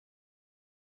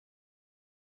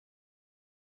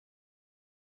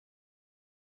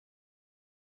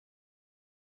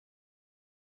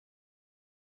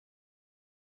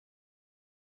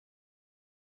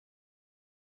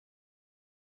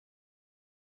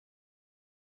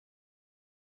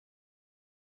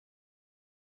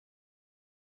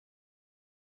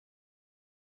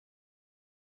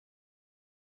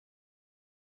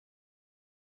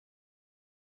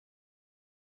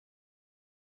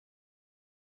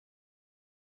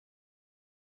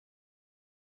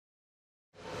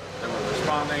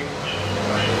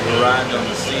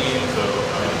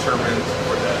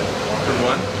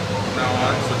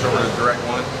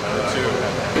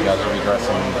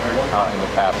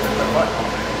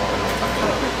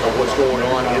Of what's going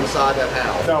on inside that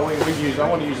house. No, I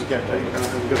want to use the caretaker.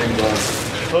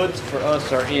 Hoods for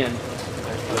us are in.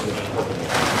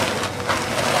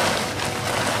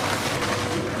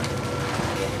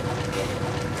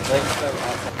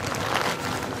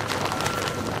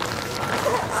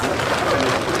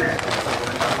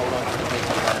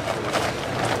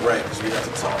 Right, because we have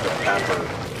to top it after.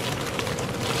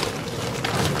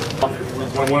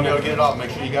 When you go get it off, make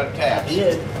sure you got it tapped.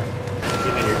 Yeah.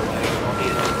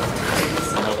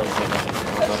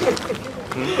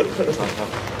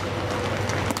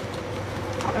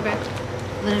 Okay.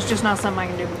 Then it's just not something I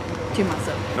can do to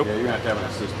myself. Nope. Yeah, you're gonna have to have an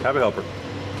assistant. Have a helper.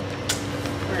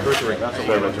 That's what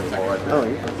we're looking for right there. Oh,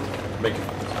 yeah. Make it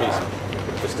casing.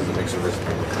 Just because it makes it risky.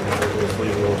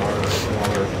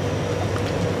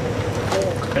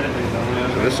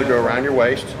 So this will go around your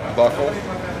waist, buckle,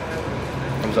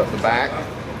 comes up the back,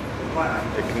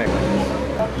 it connects.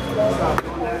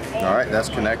 All right, that's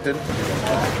connected.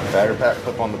 Battery pack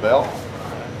clip on the belt.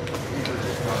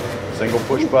 Single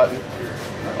push button,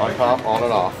 on top, on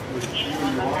and off.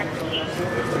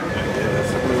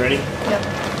 We ready? Yep.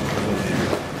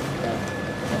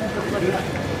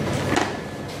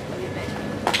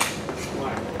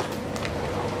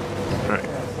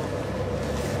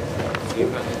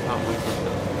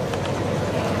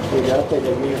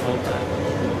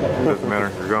 Doesn't matter,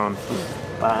 you're gone.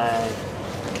 Bye.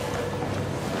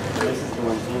 This is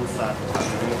going inside.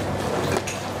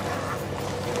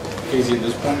 Easy at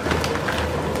this point.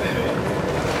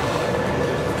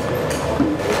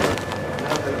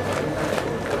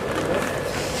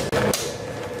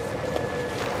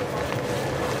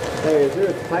 Hey, is there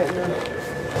a tightener?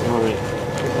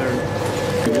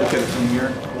 You look at it from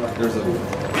here, there's a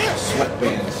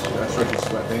sweatband, structured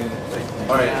sweatband.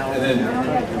 All right, and then,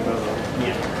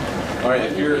 all right,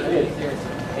 if you're,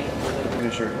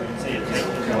 sure.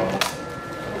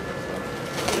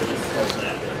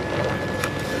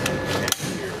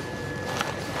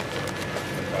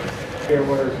 Here,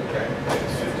 where's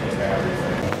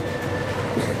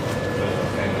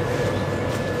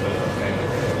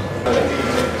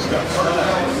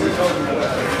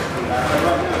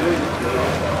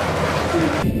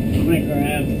I'll make her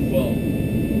have, well,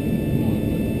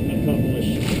 a couple of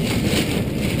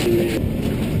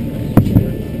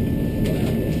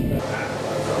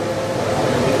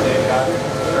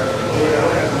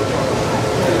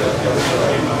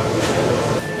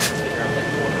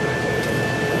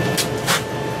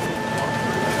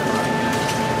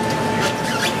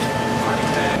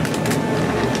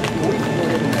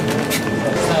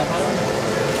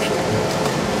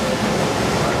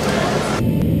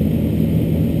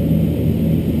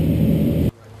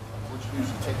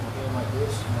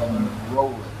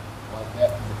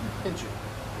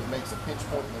makes a pinch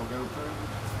point and it'll go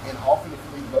through. And often if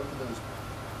you leave both of those,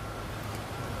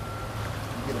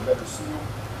 you get a better seal.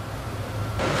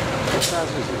 What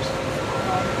size is this?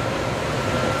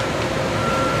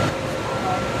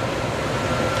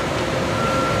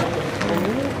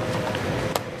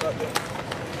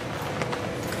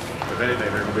 If anything,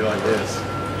 they're gonna be like this.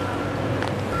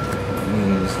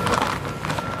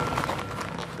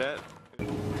 That.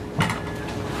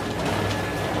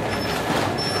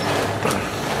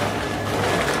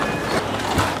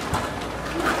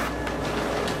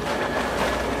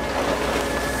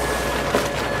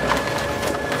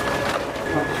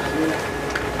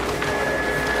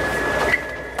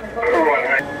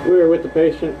 We were with the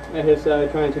patient at his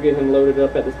side trying to get him loaded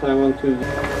up at this time onto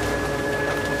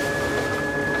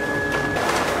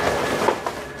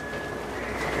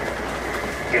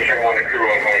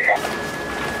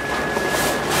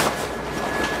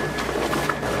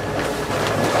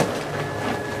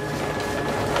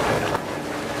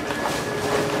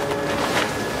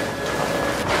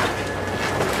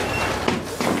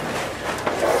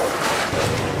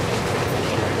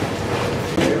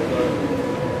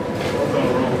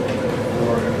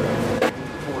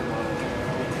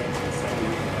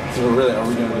So really, are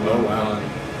we going to go around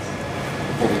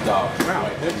before we dock?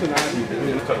 Wow, that's an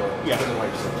idea. Yeah.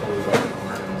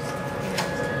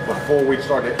 Before we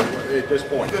start at this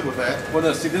point. Good with that. Well,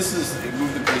 no, see, this is,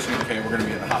 move the patient, okay, we're going to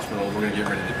be at the hospital, we're going to get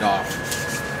ready to dock.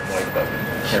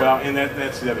 Well, and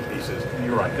that's the other piece is,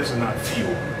 you're right, this is not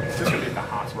fuel. This is going to be at the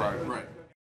hospital. Right, right.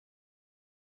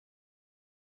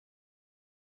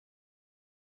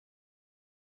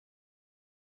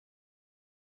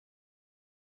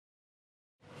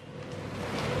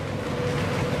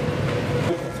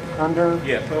 under.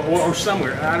 Yeah, or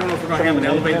somewhere. I don't know if we're going to have an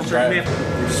elevator certain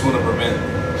We just want to prevent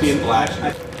splash.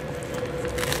 If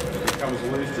it comes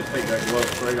loose, just take that glove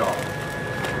straight off.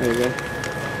 There you go.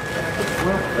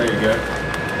 There you go.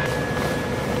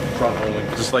 Front only.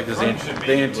 Just like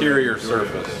the interior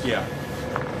surface. Yeah.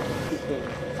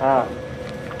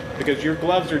 Because your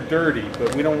gloves are dirty,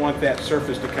 but we don't want that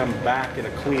surface to come back in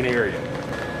a clean area.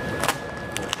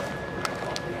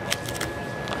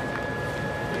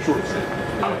 Short set.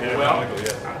 Well,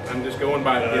 I'm just going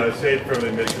by. Safe from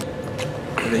emission.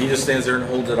 And then he just stands there and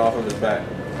holds it off of his back.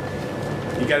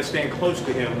 You got to stand close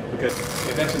to him because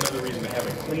and that's another reason to have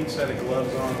a clean set of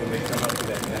gloves on when they come up to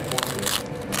that point.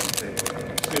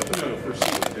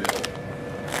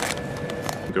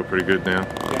 Go pretty good now.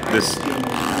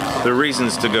 The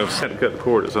reasons to go cut the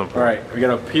cord at some point. All right, we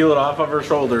gotta peel it off of our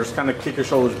shoulders. Kind of kick your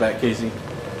shoulders back, Casey.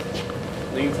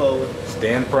 Lean forward.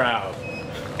 Stand proud.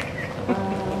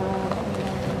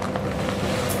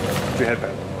 Put your head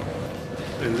back.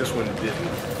 And this one didn't.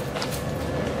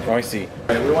 Oh, I see.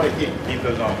 And we want to keep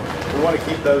those on. We want to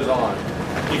keep those on.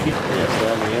 Yes,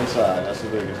 they're on the inside. That's the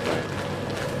biggest thing.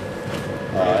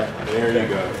 All right, there you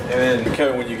go. And then,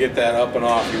 Kevin, when you get that up and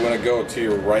off, you want to go to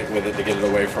your right with it to get it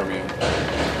away from you.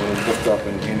 And then lift up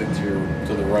and hand it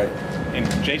to the right. And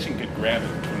Jason could grab it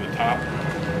from the top.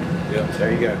 Yep.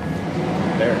 There you go.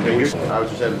 There. I was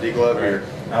just having to deglove here.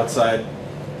 Outside.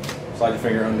 Slide your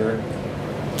finger under it.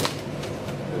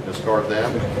 Discard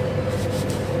them.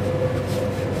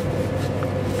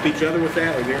 Each other with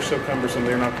that, or they're so cumbersome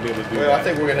they're not going to be able to do that. Well, I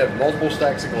think we're going to have multiple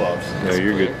stacks of gloves. No,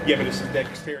 you're good. Yeah, but it's a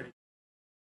dexterity.